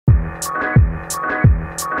What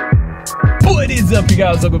is up, you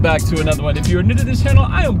guys? Welcome back to another one. If you're new to this channel,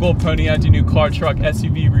 I am Gold Pony. I do new car, truck,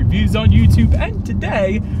 SUV reviews on YouTube, and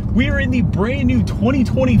today we are in the brand new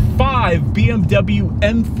 2025 BMW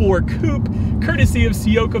M4 Coupe, courtesy of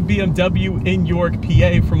Sioka BMW in York,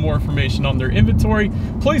 PA. For more information on their inventory,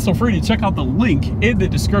 please feel free to check out the link in the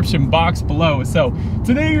description box below. So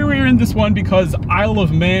today we're in this one because Isle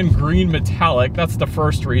of Man green metallic. That's the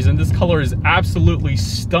first reason. This color is absolutely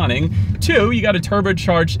stunning. Two, you got a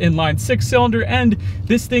turbocharged inline 6-cylinder, and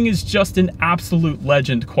this thing is just an absolute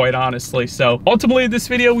legend, quite honestly. So ultimately in this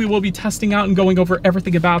video we will be testing out and going over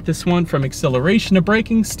everything about this one, from acceleration to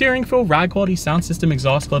braking, steering feel, ride quality, sound system,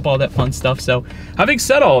 exhaust clip, all that fun stuff. So having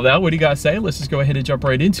said all of that, what do you guys say? Let's just go ahead and jump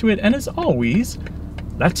right into it. And as always,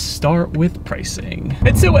 let's start with pricing.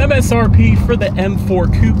 And so MSRP for the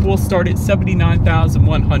M4 Coupe will start at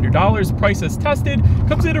 $79,100. Price as tested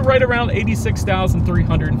comes in at right around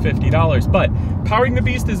 $86,350. But powering the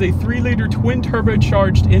beast is a 3-liter twin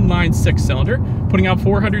turbocharged inline 6-cylinder, putting out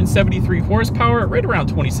 473 horsepower at right around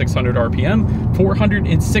 2,600 RPM,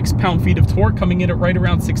 406 pound-feet of torque, coming in at right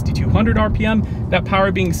around 6,200 RPM. That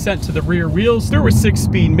power being sent to the rear wheels through a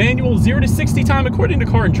 6-speed manual. 0 to 60 time, according to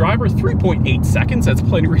Car and Driver, 3.8 seconds. That's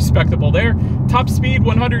plenty respectable there. Top speed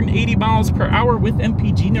 180 miles per hour with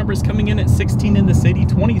MPG numbers coming in at 16 in the city,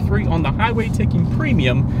 23 on the highway, taking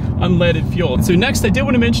premium unleaded fuel. And so next I did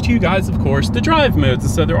want to mention to you guys, of course, the drive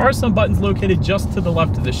modes. So there are some buttons located just to the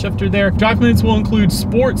left of the shifter there. Drive modes will include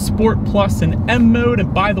Sport, Sport Plus, and M mode.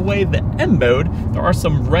 And by the way, the M mode, there are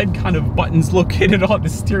some red kind of buttons located on the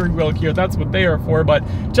steering wheel here. That's what they are for. But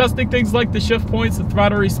adjusting things like the shift points, the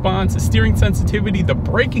throttle response, the steering sensitivity, the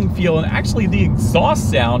braking feel, and actually the exhaust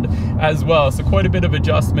sound as well. So quite a bit of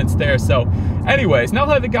adjustments there. So anyways, now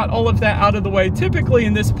that I got all of that out of the way, typically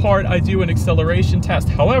in this part I do an acceleration test.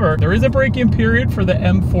 However, there is a break-in period for the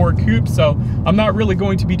M4 Coupe, so I'm not really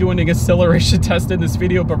going to be doing an acceleration test in this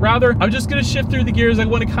video, but rather I'm just going to shift through the gears. I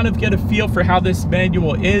want to kind of get a feel for how this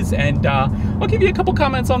manual is, and I'll give you a couple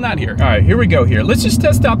comments on that here. All right, here we go here. Let's just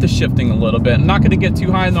test out the shifting a little bit. I'm not going to get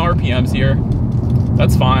too high in the RPMs here.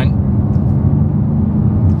 That's fine.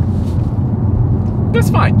 That's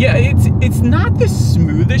fine. Yeah, it's not the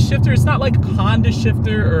smoothest shifter. It's not like Honda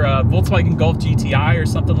shifter or a Volkswagen Golf GTI or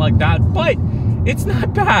something like that, but it's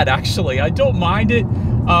not bad, actually. I don't mind it.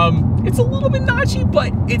 It's a little bit notchy,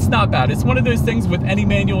 but it's not bad. It's one of those things with any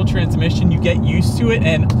manual transmission, you get used to it,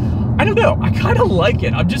 and I don't know, I kind of like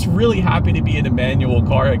it. I'm just really happy to be in a manual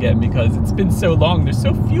car again because it's been so long. There's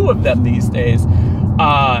so few of them these days.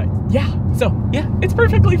 Yeah, it's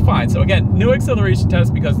perfectly fine. So again, no acceleration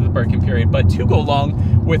test because of the braking period, but to go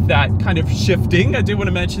along with that kind of shifting, I do want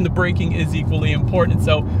to mention the braking is equally important.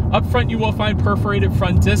 So up front, you will find perforated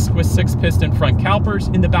front disc with 6-piston front calipers.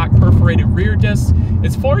 In the back, perforated rear discs.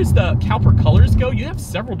 As far as the caliper colors go, you have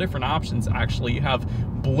several different options, actually. You have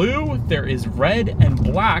blue, there is red and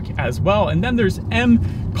black as well, and then there's M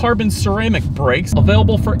carbon ceramic brakes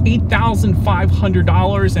available for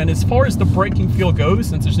 $8,500. And as far as the braking feel goes,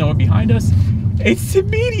 since there's no one behind us, it's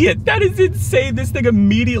immediate. That is insane. This thing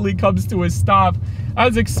immediately comes to a stop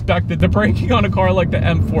as expected. The braking on a car like the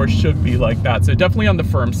M4 should be like that, so definitely on the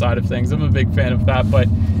firm side of things. I'm a big fan of that. But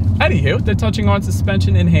anywho, then touching on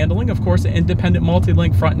suspension and handling, of course, an independent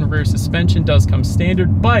multi-link front and rear suspension does come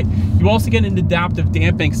standard, but you also get an adaptive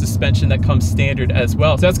damping suspension that comes standard as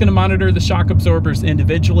well. So that's going to monitor the shock absorbers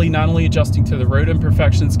individually, not only adjusting to the road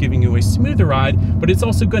imperfections, giving you a smoother ride, but it's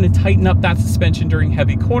also going to tighten up that suspension during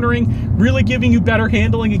heavy cornering, really giving you better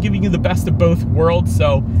handling and giving you the best of both worlds.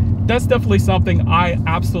 So that's definitely something I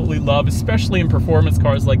absolutely love, especially in performance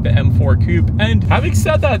cars like the M4 Coupe. And having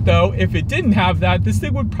said that though, if it didn't have that, this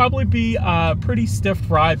thing would probably be a pretty stiff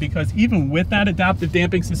ride, because even with that adaptive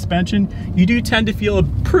damping suspension, you do tend to feel a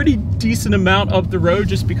pretty decent amount of the road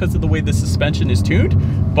just because of the way the suspension is tuned.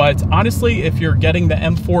 But honestly, if you're getting the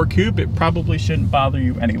M4 Coupe, it probably shouldn't bother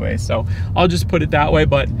you anyway. So I'll just put it that way.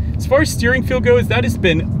 But as far as steering feel goes, that has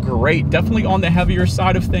been great. Definitely on the heavier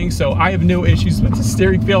side of things. So I have no issues with the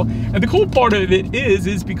steering feel. And the cool part of it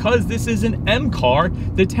is because this is an M car,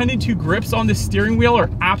 the 10-2 grips on the steering wheel are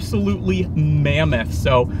absolutely mammoth.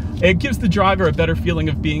 So it gives the driver a better feeling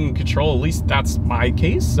of being in control. At least that's my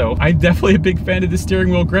case. So I'm definitely a big fan of the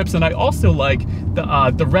steering wheel grips. And I also like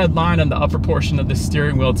the red line on the upper portion of the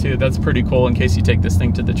steering wheel wheel too. That's pretty cool in case you take this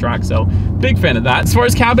thing to the track. So big fan of that. As far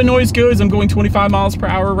as cabin noise goes, I'm going 25 miles per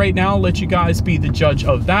hour right now. I'll let you guys be the judge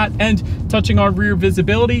of that. And touching on rear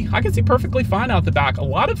visibility, I can see perfectly fine out the back. A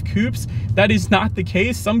lot of coupes, that is not the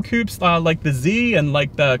case. Some coupes like the Z and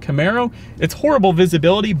like the Camaro, it's horrible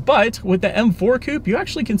visibility, but with the M4 Coupe, you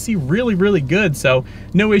actually can see really, really good. So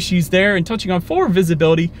no issues there. And touching on forward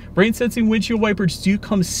visibility, rain sensing windshield wipers do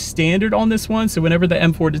come standard on this one. So whenever the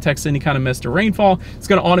M4 detects any kind of mist or rainfall, it's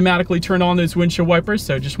going to automatically turn on those windshield wipers.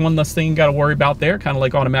 So just one less thing you got to worry about there, kind of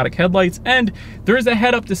like automatic headlights. And there is a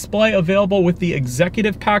head-up display available with the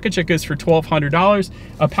executive package that goes for $1,200,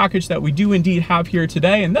 a package that we do indeed have here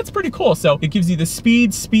today, and that's pretty cool. So it gives you the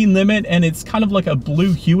speed limit, and it's kind of like a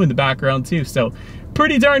blue hue in the background too. So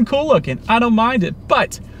pretty darn cool looking. I don't mind it.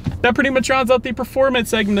 But that pretty much rounds out the performance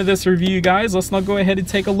segment of this review, guys. Let's now go ahead and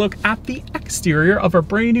take a look at the exterior of our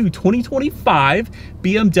brand new 2025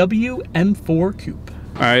 BMW M4 Coupe.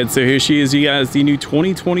 All right, so here she is, you guys, the new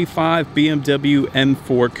 2025 BMW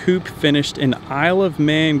M4 Coupe, finished in Isle of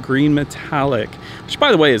Man green metallic, which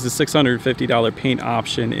by the way is a $650 paint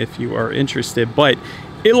option if you are interested, but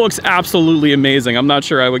it looks absolutely amazing. I'm not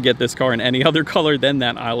sure I would get this car in any other color than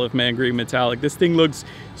that Isle of Man green metallic. This thing looks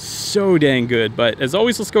so dang good. But as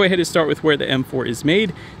always, let's go ahead and start with where the M4 is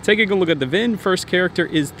made. Taking a look at the VIN, first character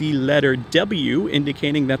is the letter W,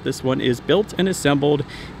 indicating that this one is built and assembled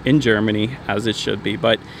in Germany, as it should be.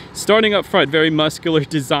 But starting up front, very muscular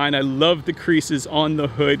design. I love the creases on the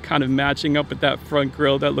hood, kind of matching up with that front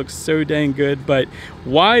grille. That looks so dang good. But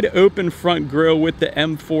wide open front grille with the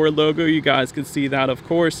M4 logo. You guys can see that, of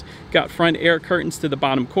course. Got front air curtains to the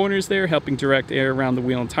bottom corners there, helping direct air around the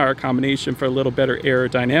wheel and tire combination for a little better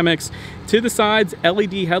aerodynamics. To the sides,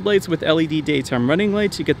 LED headlights with LED daytime running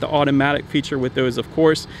lights. You get the automatic feature with those, of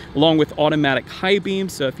course, along with automatic high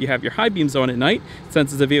beams. So if you have your high beams on at night,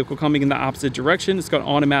 senses the vehicle coming in the opposite direction, it's going to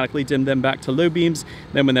automatically dim them back to low beams.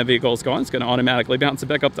 Then when that vehicle is gone, it's going to automatically bounce it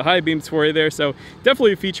back up to high beams for you there. So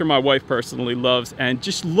definitely a feature my wife personally loves. And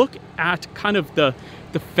just look at kind of the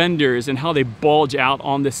fenders and how they bulge out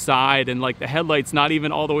on the side, and like the headlights not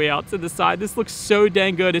even all the way out to the side. This looks so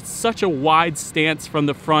dang good. It's such a wide stance from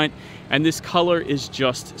the front, and this color is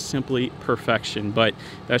just simply perfection. But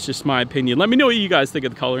that's just my opinion. Let me know what you guys think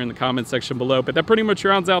of the color in the comment section below. But that pretty much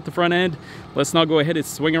rounds out the front end. Let's now go ahead and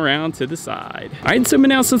swing around to the side. All right, so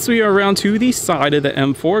now since we are around to the side of the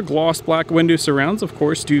M4, gloss black window surrounds, of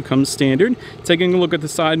course, do come standard. Taking a look at the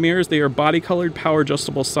side mirrors, they are body colored power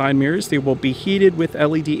adjustable side mirrors. They will be heated with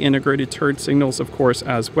LED integrated turn signals, of course,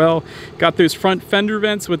 as well. Got those front fender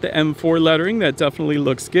vents with the M4 lettering. That definitely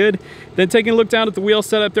looks good. Then taking a look down at the wheel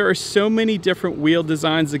setup, there are so many different wheel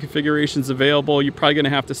designs and configurations available. You're probably going to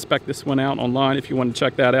have to spec this one out online if you want to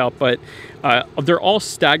check that out. But they're all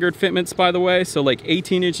staggered fitments, by the way. So like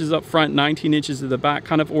 18 inches up front, 19 inches in the back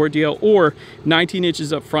kind of ordeal, or 19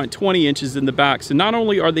 inches up front, 20 inches in the back. So not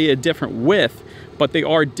only are they a different width, but they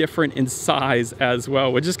are different in size as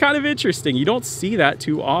well, which is kind of interesting. You don't see that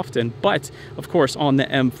too often, but of course on the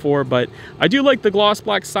M4. But I do like the gloss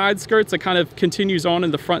black side skirts that kind of continues on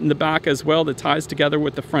in the front and the back as well, that ties together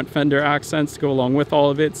with the front fender accents to go along with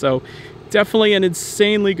all of it. So definitely an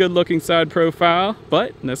insanely good looking side profile.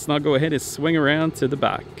 But let's now go ahead and swing around to the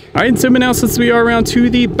back. All right, so now since we are around to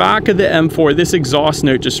the back of the M4, this exhaust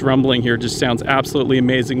note just rumbling here just sounds absolutely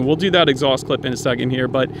amazing. We'll do that exhaust clip in a second here.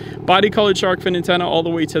 But body colored shark fin antenna all the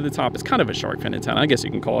way to the top. It's kind of a shark fin antenna, I guess you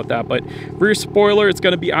can call it that. But rear spoiler, it's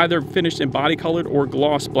going to be either finished in body colored or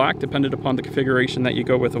gloss black, depending upon the configuration that you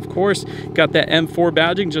go with, of course. Got that M4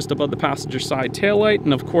 badging just above the passenger side taillight,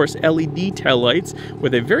 and of course LED taillights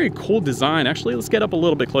with a very cool design. Actually, let's get up a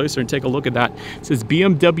little bit closer and take a look at that. It says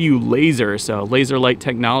BMW laser, so laser light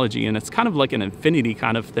technology, and it's kind of like an infinity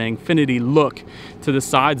kind of thing, infinity look to the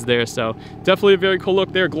sides there. So definitely a very cool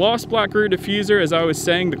look there. Gloss black rear diffuser, as I was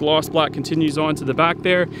saying, the gloss black continues on to the back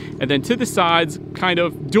there, and then to the sides, kind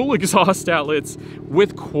of dual exhaust outlets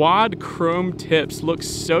with quad chrome tips. Looks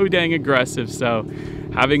so dang aggressive. So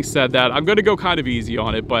having said that, I'm going to go kind of easy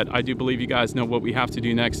on it, but I do believe you guys know what we have to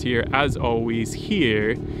do next here. As always,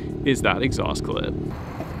 here is that exhaust clip.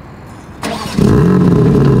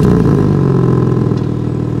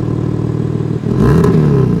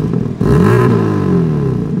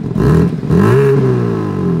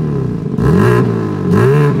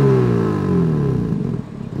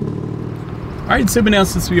 All Alright, so now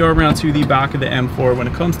since we are around to the back of the M4, when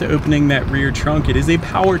it comes to opening that rear trunk, it is a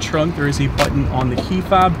power trunk. There is a button on the key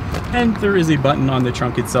fob, and there is a button on the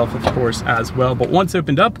trunk itself, of course, as well. But once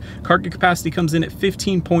opened up, cargo capacity comes in at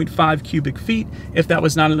 15.5 cubic feet. If that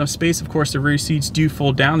was not enough space, of course, the rear seats do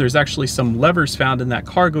fold down. There's actually some levers found in that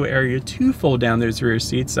cargo area to fold down those rear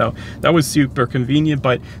seats, so that was super convenient.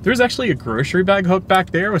 But there's actually a grocery bag hook back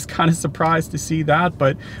there. I was kind of surprised to see that,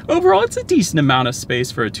 but overall, it's a decent amount of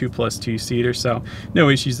space for a 2+2 seater, so no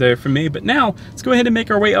issues there for me. But now let's go ahead and make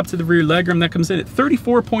our way up to the rear legroom. That comes in at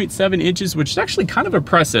 34.7 inches, which is actually kind of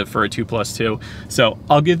impressive for a 2+2. So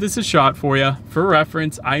I'll give this a shot for you. For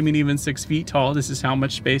reference, I'm an even 6 feet tall. This is how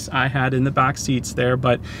much space I had in the back seats there,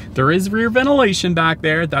 but there is rear ventilation back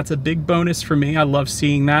there. That's a big bonus for me. I love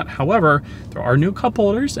seeing that. However, there are no cup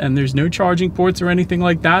holders and there's no charging ports or anything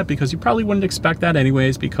like that, because you probably wouldn't expect that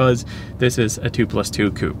anyways, because this is a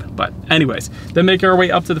 2+2 coupe. But anyways, then make our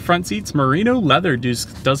way up to the front seats. Merino leather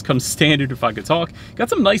does come standard, if I could talk. Got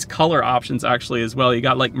some nice color options actually as well. You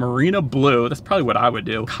got like Marina blue, that's probably what I would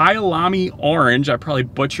do. Kyalami orange, I probably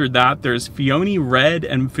butchered that. There's Fione red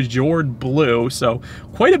and Fjord blue, so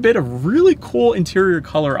quite a bit of really cool interior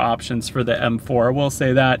color options for the M4, I will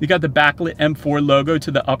say that. You got the backlit M4 logo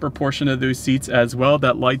to the upper portion of those seats as well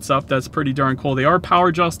that lights up. That's pretty darn cool. They are power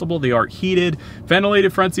adjustable, they are heated.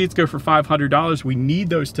 Ventilated front seats go for $500. We need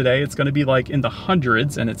those today. It's going to be like in the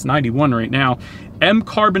hundreds, and it's 91 right now. M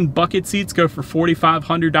carbon bucket seats go for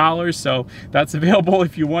 $4,500, so that's available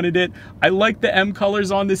if you wanted it. I like the M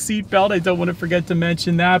colors on the seat belt. I don't want to forget to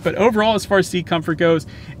mention that, but overall, as far as seat comfort goes,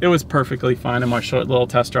 it was perfectly fine on my short little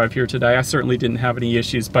test drive here today. I certainly didn't have any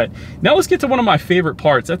issues. But now let's get to one of my favorite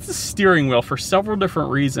parts. That's the steering wheel, for several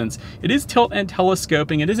different reasons. It is tilt and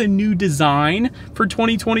telescoping. It is a new design for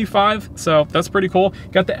 2025, so that's pretty cool.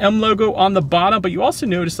 Got the M logo on the bottom, but you also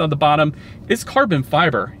notice on the bottom it's carbon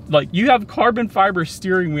fiber. Like, you have carbon fiber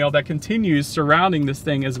steering wheel that continues surrounding this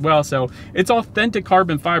thing as well, so it's authentic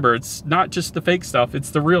carbon fiber. It's not just the fake stuff, it's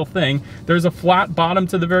the real thing. There's a flat bottom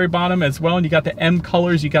to the very bottom as well, and you got the M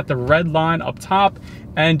colors. You got the red line up top,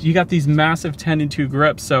 and you got these massive 10-2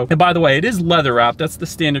 grips. So, and by the way, it is leather wrapped. That's the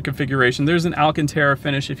standard configuration. There's an Alcantara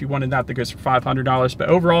finish if you wanted that goes for $500, but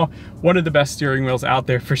overall, one of the best steering wheels out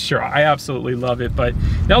there for sure. I absolutely love it. But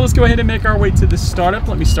now let's go ahead and make our way to the startup.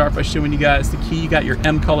 Let me start by showing you guys the key. You got your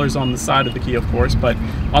M colors on the side of the key, of course, but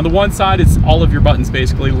on the one side, it's all of your buttons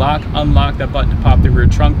basically. Lock, unlock, that button to pop the rear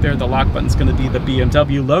trunk there. The lock button's gonna be the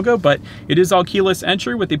BMW logo, but it is all keyless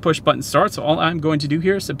entry with a push button start. So all I'm going to do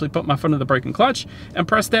here is simply put my foot on the brake and clutch and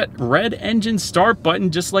press that red engine start button,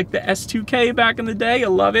 just like the S2K back in the day. I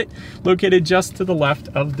love it. Located just to the left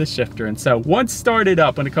of the shifter. And so once started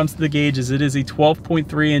up, when it comes to the gauges, it is a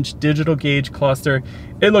 12.3-inch digital gauge cluster.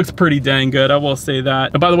 It looks pretty dang good, I will say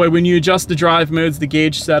that. And by the way, when you adjust the drive modes, the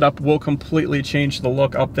gauge setup will completely change the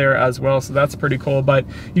look up there as well, so that's pretty cool. But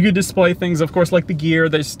you could display things, of course, like the gear.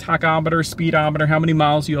 There's tachometer, speedometer, how many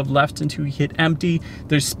miles you have left until you hit empty.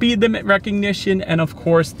 There's speed limit recognition, and of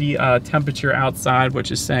course the temperature outside,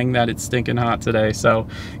 which is saying that it's stinking hot today. So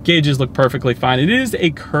gauges look perfectly fine. It is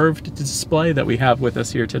a curved display that we have with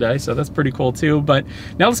us here today, so that's pretty cool too. But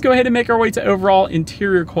now let's go ahead and make our way to overall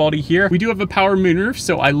interior quality here. We do have a power moonroof,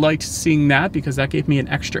 so I liked seeing that because that gave me an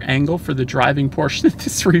extra angle for the driving portion of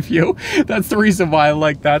this review. That's the reason why I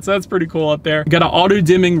like that, so that's pretty cool up there. Got an auto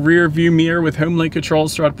dimming rear view mirror with home link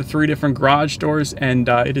controls throughout the 3 different garage doors, and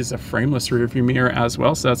it is a frameless rear view mirror as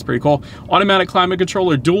well, so that's pretty cool. Automatic climate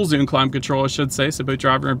control, or dual zone climate control I should say, so both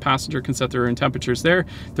driver and passenger can set their own temperatures there.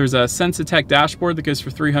 There's a Sensitech dashboard that goes for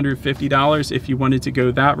 $350. If you wanted to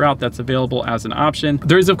go that route, that's available as an option.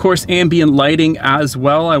 There is of course ambient lighting as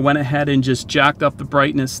well. I went ahead and just jacked up the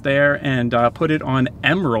brightness there and put it on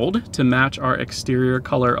emerald to match our exterior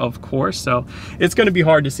color, of course. So it's going to be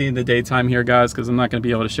hard to see in the daytime here, guys, because I'm not going to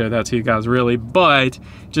be able to show that to you guys really, but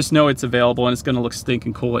just know it's available and it's going to look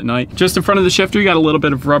stinking cool at night. Just in front of the shifter, you got a little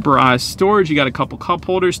bit of rubberized storage. You got a couple cup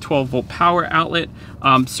holders, 12-volt power outlet.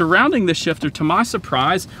 Surrounding the shifter, to my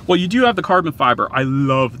surprise, well, you do have the carbon fiber. I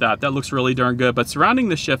love that. That looks really darn good. But surrounding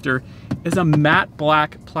the shifter is a matte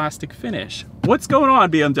black plastic finish. What's going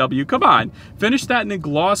on, BMW? Come on, finish that in a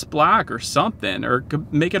gloss black or something, or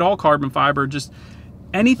make it all carbon fiber. Just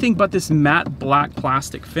anything but this matte black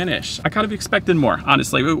plastic finish. I kind of expected more,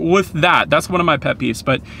 honestly, with that. That's one of my pet peeves.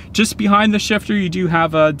 But just behind the shifter, you do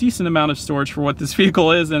have a decent amount of storage for what this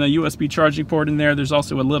vehicle is, and a USB charging port in there. There's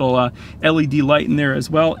also a little LED light in there as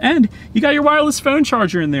well, and you got your wireless phone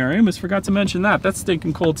charger in there. I almost forgot to mention that. That's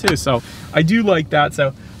stinking cool too, so I do like that.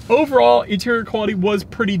 So Overall, interior quality was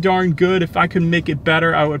pretty darn good. If I could make it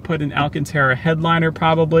better, I would put an Alcantara headliner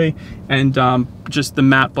probably, and just the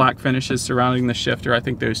matte black finishes surrounding the shifter. I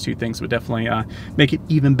think those two things would definitely make it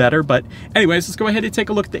even better. But anyways, let's go ahead and take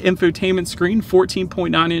a look at the infotainment screen.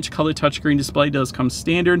 14.9-inch color touchscreen display does come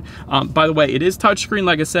standard. By the way, it is touchscreen,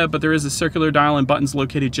 like I said, but there is a circular dial and buttons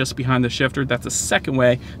located just behind the shifter. That's a second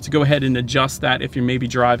way to go ahead and adjust that if you're maybe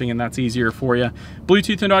driving and that's easier for you.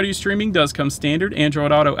 Bluetooth and audio streaming does come standard.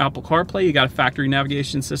 Android Auto, Apple CarPlay, you got a factory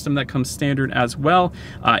navigation system that comes standard as well.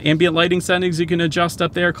 Ambient lighting settings you can adjust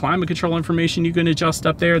up there. Climate control information you can adjust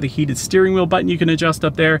up there. The heated steering wheel button you can adjust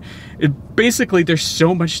up there. Basically, there's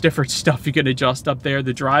so much different stuff you can adjust up there.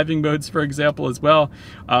 The driving modes, for example, as well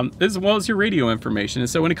as your radio information. And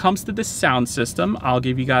so when it comes to the sound system, I'll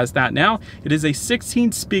give you guys that now. It is a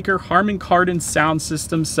 16-speaker Harman Kardon sound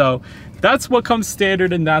system. So that's what comes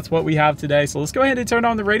standard, and that's what we have today. So let's go ahead and turn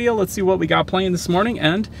on the radio. Let's see what we got playing this morning,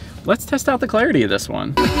 and let's test out the clarity of this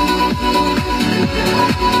one.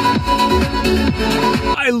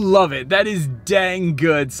 I love it. That is dang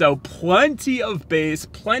good. So plenty of bass,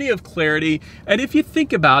 plenty of clarity. And if you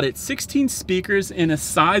think about it, 16 speakers in a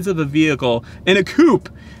size of a vehicle, in a coupe,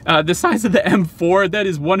 the size of the M4, that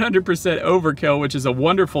is 100% overkill, which is a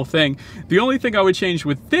wonderful thing. The only thing I would change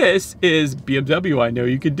with this is BMW, I know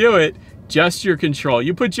you could do it, gesture control.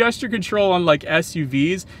 You put gesture control on like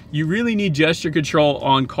SUVs, you really need gesture control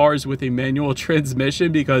on cars with a manual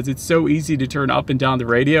transmission because it's so easy to turn up and down the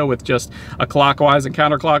radio with just a clockwise and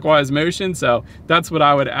counterclockwise motion. So that's what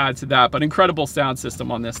I would add to that, but incredible sound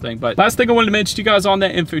system on this thing. But last thing I wanted to mention to you guys on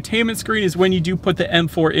that infotainment screen is when you do put the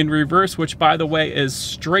M4 in reverse, which by the way is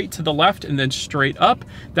straight to the left and then straight up,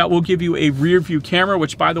 that will give you a rear view camera,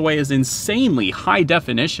 which by the way is insanely high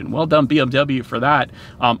definition. Well done BMW for that.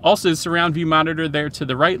 Also surround view monitor there to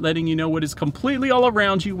the right, letting you know what is completely all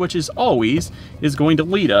around you, which is always going to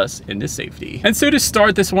lead us into safety. And so to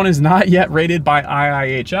start, this one is not yet rated by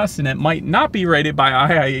IIHS, and it might not be rated by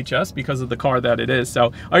IIHS because of the car that it is.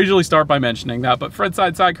 So I usually start by mentioning that, but front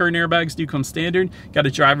side curtain airbags do come standard. Got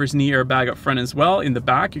a driver's knee airbag up front as well. In the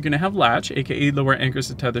back, you're going to have latch, aka lower anchors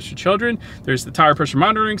to tethers for children. There's the tire pressure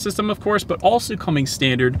monitoring system, of course, but also coming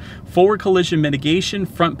standard, forward collision mitigation,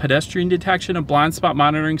 front pedestrian detection, a blind spot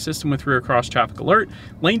monitoring system with rear cross traffic alert,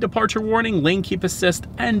 lane departure warning, lane keep assist,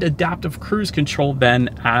 and adaptive cruise control then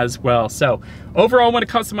as well. So overall, when it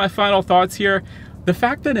comes to my final thoughts here, the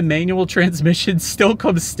fact that a manual transmission still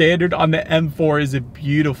comes standard on the M4 is a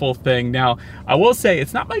beautiful thing. Now, I will say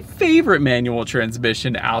it's not my favorite manual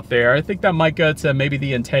transmission out there. I think that might go to maybe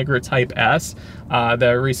the Integra Type S that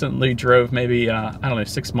I recently drove maybe, I don't know,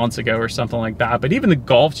 6 months ago or something like that. But even the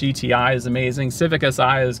Golf GTI is amazing. Civic Si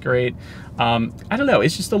is great. I don't know,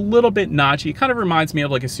 it's just a little bit notchy. It kind of reminds me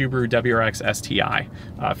of like a Subaru WRX STI,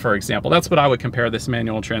 for example. That's what I would compare this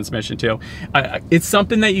manual transmission to. It's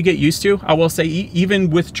something that you get used to. I will say, even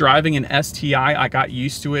with driving an STI, I got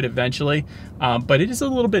used to it eventually. But it is a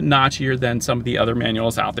little bit notchier than some of the other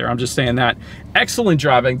manuals out there. I'm just saying that. Excellent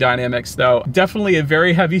driving dynamics though. Definitely a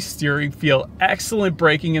very heavy steering feel. Excellent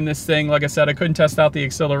braking in this thing. Like I said, I couldn't test out the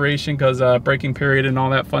acceleration because braking period and all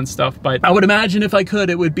that fun stuff. But I would imagine if I could,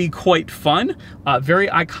 it would be quite fun. Very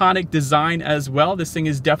iconic design as well. This thing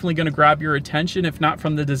is definitely going to grab your attention. If not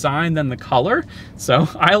from the design, then the color. So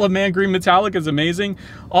Isle of Man Green Metallic is amazing.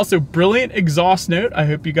 Also brilliant exhaust note. I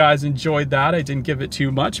hope you guys enjoyed that. I didn't give it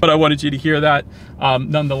too much, but I wanted you to hear that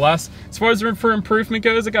nonetheless. As far as room for improvement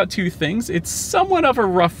goes, I got two things. It's somewhat of a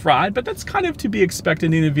rough ride, but that's kind of to be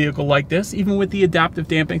expected in a vehicle like this. Even with the adaptive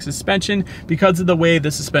damping suspension, because of the way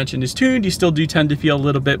the suspension is tuned, you still do tend to feel a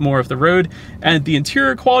little bit more of the road. And the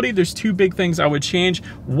interior quality, there's two big things I would change.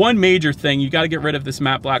 One major thing, you got to get rid of this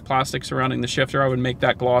matte black plastic surrounding the shifter. I would make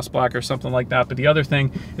that gloss black or something like that. But the other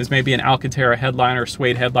thing is maybe an Alcantara headliner,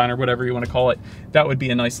 suede headliner, whatever you want to call it. That would be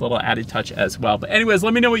a nice little added touch as well. But anyways,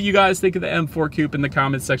 let me know what you guys think of the M4 Coupe in the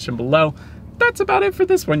comments section below. That's about it for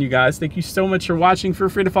this one, you guys. Thank you so much for watching. Feel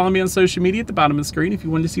free to follow me on social media at the bottom of the screen if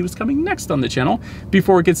you want to see what's coming next on the channel.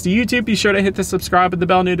 Before it gets to YouTube, be sure to hit the subscribe and the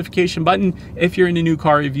bell notification button if you're into new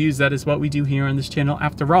car reviews. That is what we do here on this channel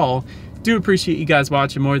after all. Do appreciate you guys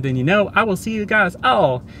watching more than you know. I will see you guys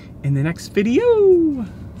all in the next video.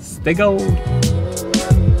 Stay gold.